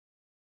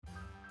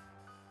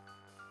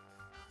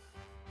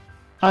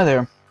Hi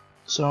there.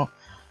 So,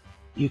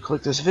 you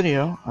clicked this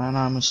video, and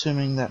I'm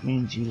assuming that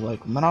means you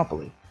like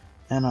Monopoly.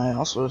 And I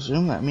also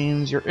assume that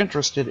means you're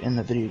interested in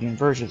the video game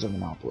versions of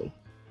Monopoly.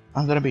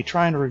 I'm going to be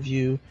trying to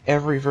review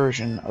every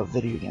version of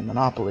video game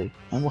Monopoly,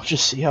 and we'll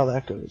just see how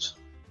that goes.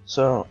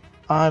 So,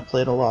 I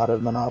played a lot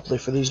of Monopoly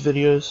for these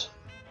videos.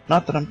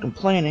 Not that I'm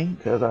complaining,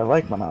 because I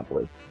like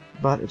Monopoly,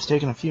 but it's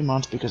taken a few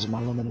months because of my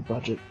limited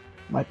budget.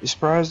 Might be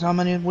surprised how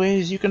many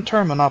ways you can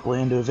turn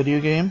Monopoly into a video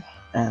game,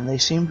 and they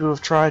seem to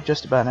have tried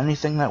just about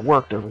anything that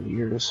worked over the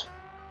years.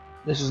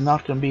 This is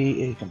not going to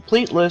be a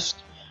complete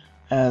list,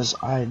 as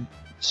I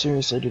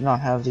seriously do not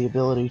have the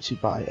ability to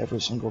buy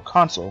every single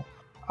console.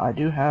 I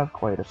do have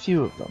quite a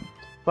few of them,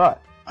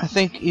 but I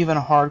think even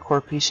a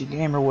hardcore PC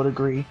gamer would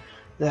agree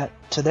that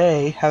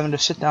today, having to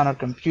sit down at a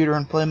computer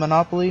and play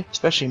Monopoly,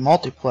 especially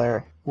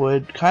multiplayer,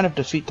 would kind of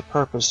defeat the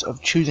purpose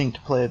of choosing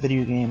to play a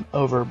video game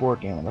over a board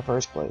game in the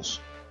first place.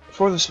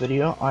 For this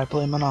video, I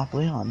play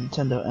Monopoly on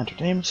Nintendo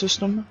Entertainment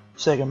System,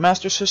 Sega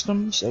Master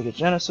System, Sega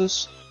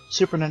Genesis,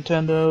 Super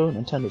Nintendo,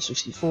 Nintendo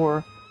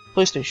 64,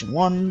 PlayStation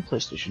 1,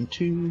 PlayStation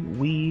 2,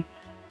 Wii,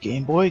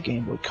 Game Boy,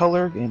 Game Boy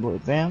Color, Game Boy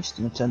Advance,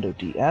 Nintendo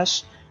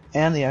DS,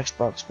 and the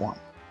Xbox One.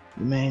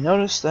 You may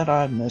notice that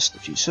I've missed a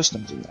few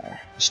systems in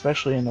there,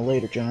 especially in the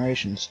later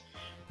generations.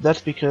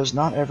 That's because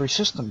not every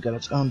system got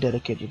its own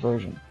dedicated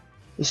version.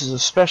 This is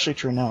especially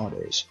true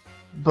nowadays.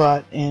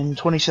 But in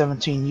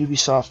 2017,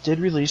 Ubisoft did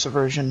release a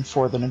version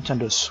for the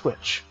Nintendo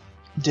Switch.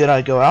 Did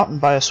I go out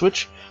and buy a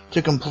Switch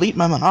to complete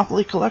my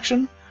Monopoly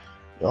collection?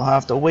 You'll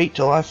have to wait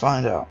till I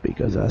find out,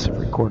 because as of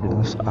recording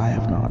this, I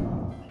have not.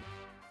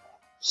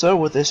 So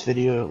with this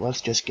video,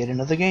 let's just get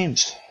into the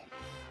games.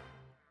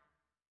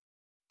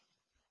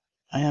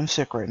 I am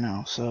sick right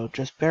now, so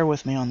just bear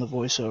with me on the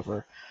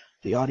voiceover.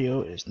 The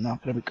audio is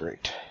not going to be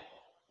great.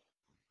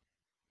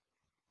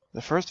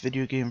 The first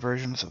video game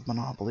versions of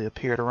Monopoly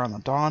appeared around the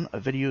dawn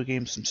of video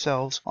games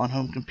themselves on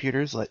home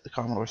computers like the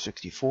Commodore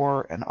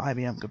 64 and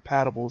IBM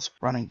compatibles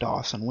running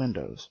DOS and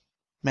Windows.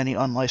 Many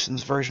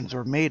unlicensed versions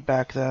were made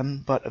back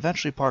then, but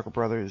eventually Parker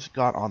Brothers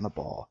got on the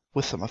ball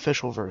with some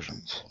official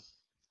versions.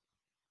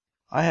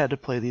 I had to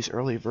play these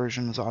early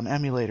versions on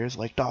emulators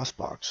like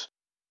DOSBox.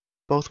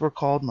 Both were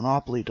called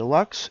Monopoly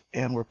Deluxe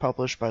and were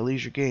published by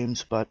Leisure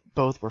Games, but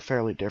both were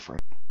fairly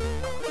different.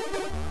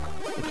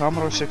 The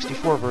Commodore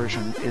 64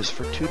 version is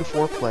for 2 to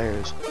 4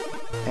 players,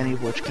 any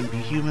of which can be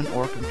human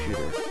or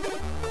computer.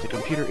 The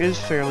computer is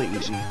fairly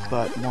easy,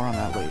 but more on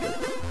that later.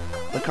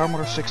 The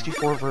Commodore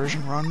 64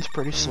 version runs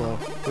pretty slow,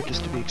 which is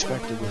to be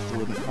expected with the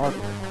limited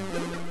hardware.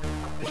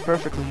 It's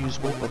perfectly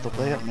usable, but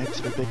the layout makes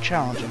it a bit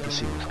challenging to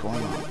see what's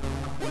going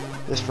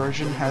on. This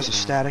version has a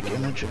static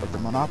image of the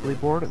Monopoly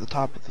board at the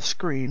top of the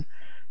screen,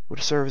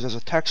 which serves as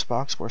a text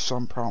box where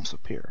some prompts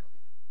appear.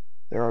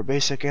 There are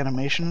basic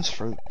animations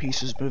for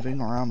pieces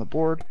moving around the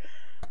board,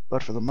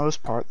 but for the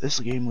most part this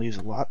game leaves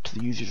a lot to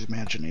the user's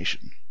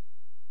imagination.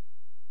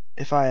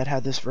 If I had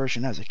had this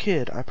version as a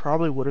kid, I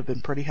probably would have been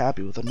pretty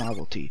happy with the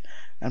novelty,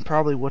 and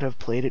probably would have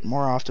played it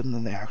more often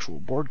than the actual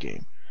board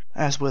game.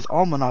 As with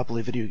all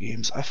Monopoly video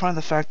games, I find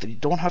the fact that you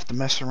don't have to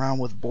mess around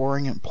with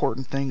boring,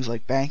 important things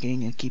like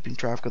banking and keeping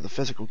track of the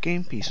physical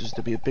game pieces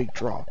to be a big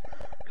draw.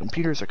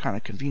 Computers are kind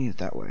of convenient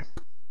that way.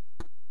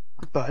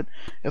 But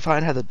if I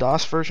had had the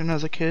DOS version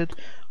as a kid,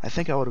 I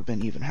think I would have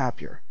been even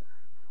happier.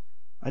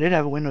 I did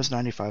have a Windows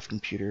 95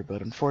 computer,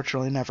 but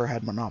unfortunately never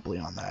had Monopoly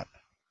on that.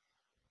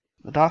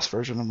 The DOS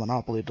version of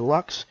Monopoly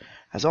Deluxe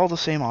has all the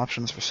same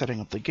options for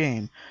setting up the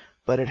game,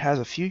 but it has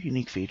a few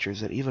unique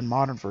features that even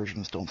modern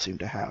versions don't seem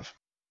to have.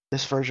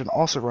 This version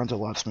also runs a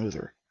lot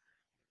smoother.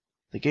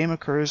 The game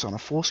occurs on a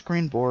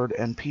full-screen board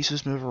and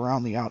pieces move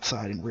around the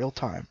outside in real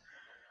time.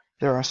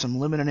 There are some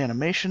limited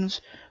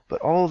animations,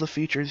 but all of the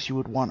features you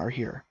would want are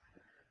here.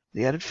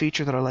 The added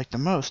feature that I like the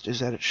most is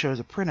that it shows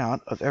a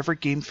printout of every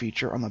game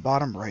feature on the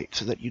bottom right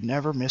so that you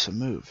never miss a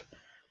move.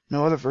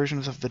 No other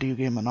versions of video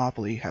game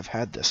Monopoly have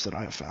had this that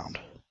I have found.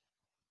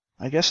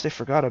 I guess they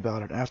forgot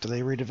about it after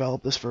they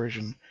redeveloped this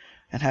version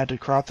and had to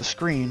crop the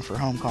screen for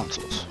home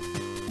consoles.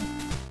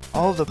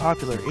 All of the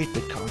popular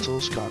 8-bit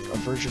consoles got a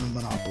version of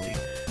Monopoly: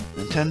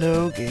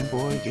 Nintendo, Game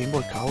Boy, Game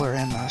Boy Color,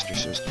 and Master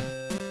System.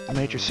 The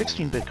major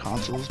 16-bit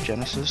consoles,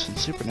 Genesis and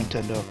Super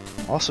Nintendo,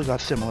 also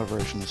got similar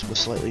versions with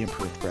slightly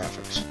improved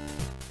graphics.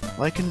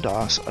 Like in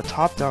DOS, a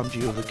top-down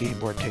view of the game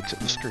board takes up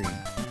the screen.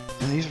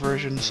 In these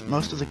versions,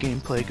 most of the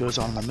gameplay goes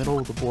on in the middle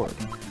of the board.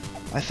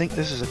 I think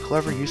this is a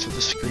clever use of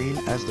the screen,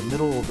 as the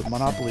middle of the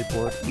Monopoly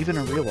board, even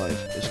in real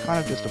life, is kind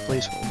of just a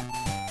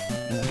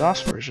placeholder. In the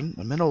DOS version,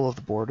 the middle of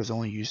the board is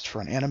only used for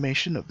an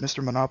animation of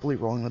Mr. Monopoly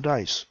rolling the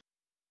dice.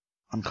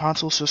 On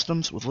console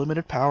systems with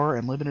limited power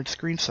and limited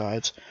screen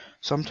size,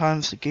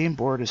 sometimes the game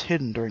board is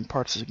hidden during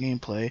parts of the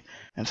gameplay,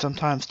 and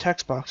sometimes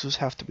text boxes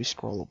have to be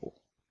scrollable.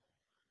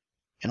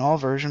 In all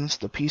versions,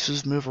 the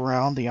pieces move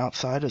around the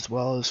outside as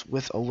well as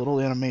with a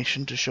little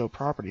animation to show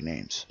property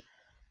names.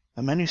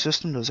 The menu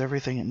system does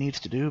everything it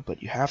needs to do,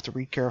 but you have to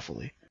read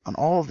carefully. On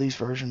all of these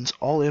versions,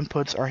 all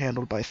inputs are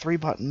handled by 3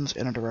 buttons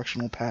and a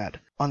directional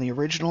pad. On the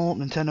original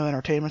Nintendo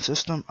Entertainment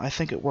System, I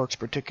think it works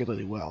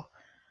particularly well.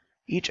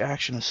 Each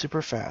action is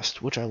super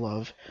fast, which I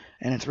love,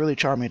 and it's really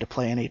charming to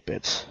play in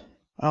 8-bits.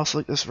 I also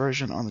like this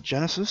version on the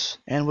Genesis,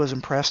 and was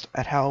impressed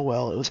at how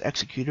well it was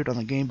executed on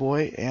the Game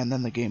Boy and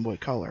then the Game Boy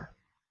Color.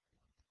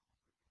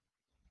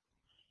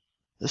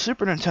 The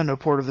Super Nintendo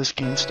port of this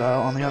game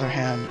style, on the other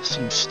hand,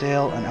 seems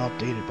stale and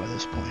outdated by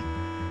this point.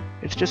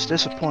 It's just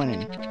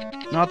disappointing.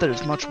 Not that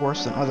it's much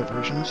worse than other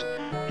versions,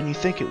 and you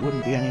think it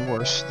wouldn't be any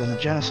worse than the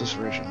Genesis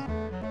version.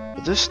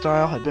 But this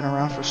style had been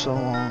around for so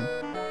long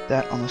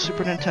that on the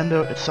Super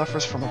Nintendo it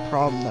suffers from a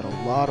problem that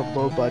a lot of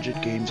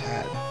low-budget games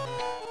had.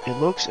 It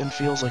looks and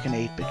feels like an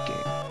 8-bit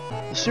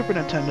game. The Super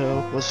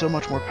Nintendo was so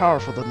much more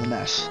powerful than the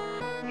NES.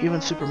 Even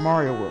Super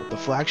Mario World, the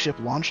flagship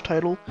launch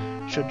title,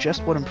 showed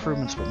just what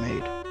improvements were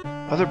made.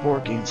 Other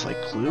board games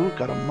like Clue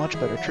got a much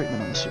better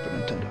treatment on the Super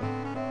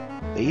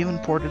Nintendo. They even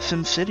ported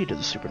SimCity to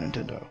the Super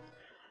Nintendo.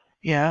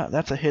 Yeah,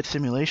 that's a hit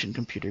simulation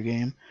computer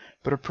game,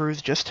 but it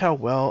proves just how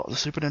well the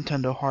Super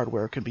Nintendo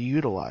hardware can be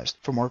utilized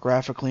for more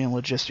graphically and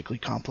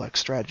logistically complex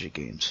strategy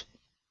games.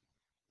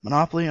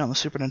 Monopoly on the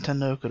Super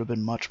Nintendo could have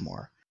been much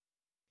more.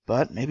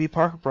 But maybe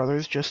Parker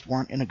Brothers just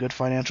weren't in a good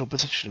financial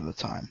position at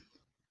the time.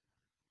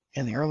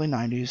 In the early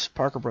 90s,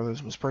 Parker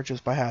Brothers was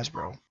purchased by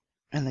Hasbro,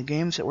 and the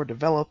games that were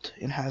developed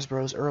in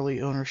Hasbro's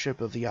early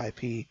ownership of the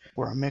IP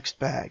were a mixed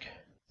bag.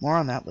 More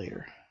on that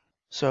later.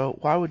 So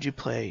why would you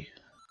play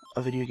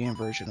a video game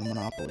version of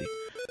Monopoly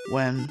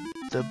when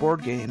the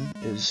board game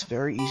is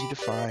very easy to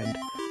find?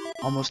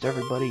 Almost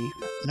everybody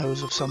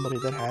knows of somebody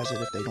that has it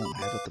if they don't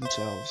have it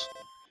themselves,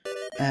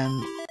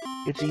 and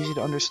it's easy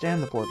to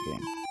understand the board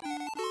game.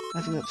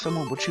 I think that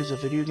someone would choose a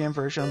video game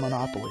version of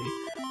Monopoly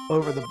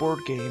over the board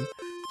game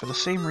for the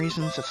same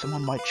reasons that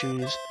someone might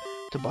choose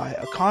to buy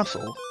a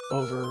console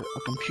over a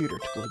computer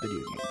to play video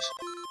games.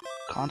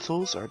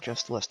 Consoles are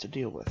just less to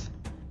deal with.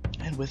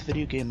 And with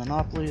video game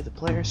Monopoly, the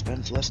player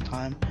spends less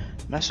time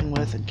messing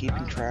with and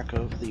keeping track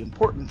of the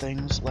important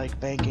things like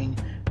banking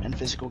and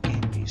physical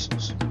game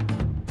pieces.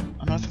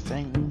 Another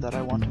thing that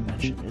I want to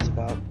mention is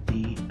about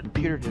the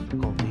computer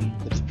difficulty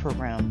that's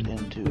programmed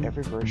into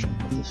every version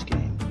of this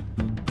game.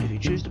 If you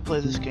choose to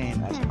play this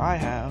game as I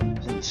have,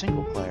 as in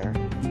single player,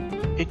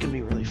 it can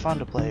be really fun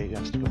to play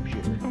against a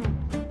computer.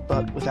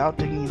 But without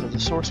digging into the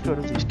source code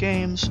of these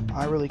games,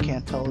 I really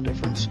can't tell the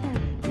difference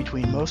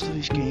between most of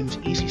these games'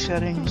 easy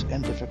settings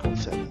and difficult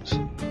settings.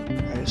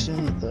 I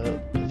assume that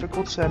the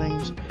difficult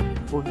settings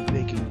will be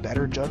making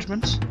better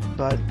judgments,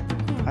 but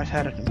I've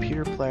had a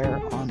computer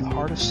player on the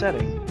hardest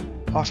setting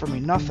offer me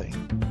nothing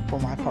for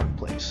my park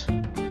place.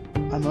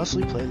 I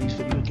mostly play these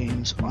video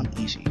games on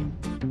easy.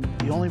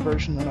 The only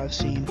version that I've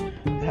seen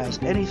that has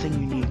anything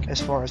unique as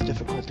far as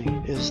difficulty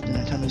is the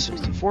Nintendo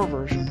 64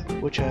 version,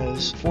 which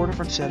has 4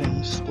 different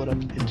settings split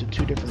up into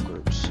 2 different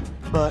groups.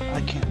 But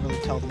I can't really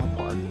tell them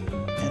apart,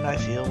 and I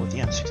feel with the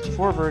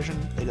N64 version,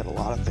 they got a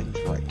lot of things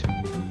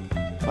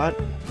right. But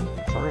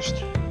first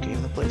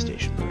came the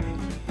PlayStation version,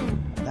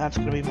 and that's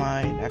going to be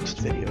my next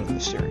video in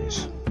this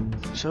series.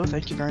 So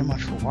thank you very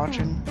much for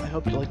watching. I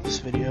hope you liked this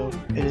video.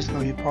 It is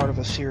going to be part of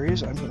a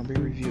series. I'm going to be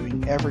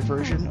reviewing every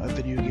version of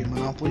video game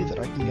Monopoly that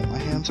I can get my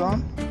hands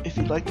on. If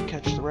you'd like to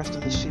catch the rest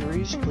of the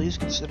series, please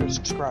consider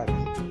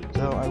subscribing,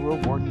 though I will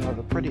warn you I have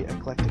a pretty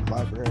eclectic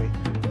library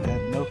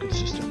and no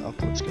consistent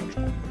upload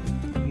schedule.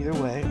 Either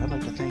way, I'd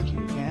like to thank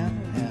you again,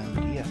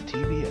 and